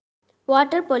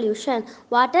Water pollution.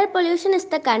 Water pollution is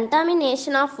the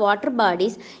contamination of water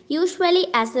bodies, usually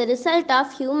as a result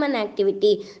of human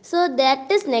activity, so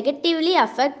that is negatively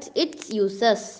affects its users.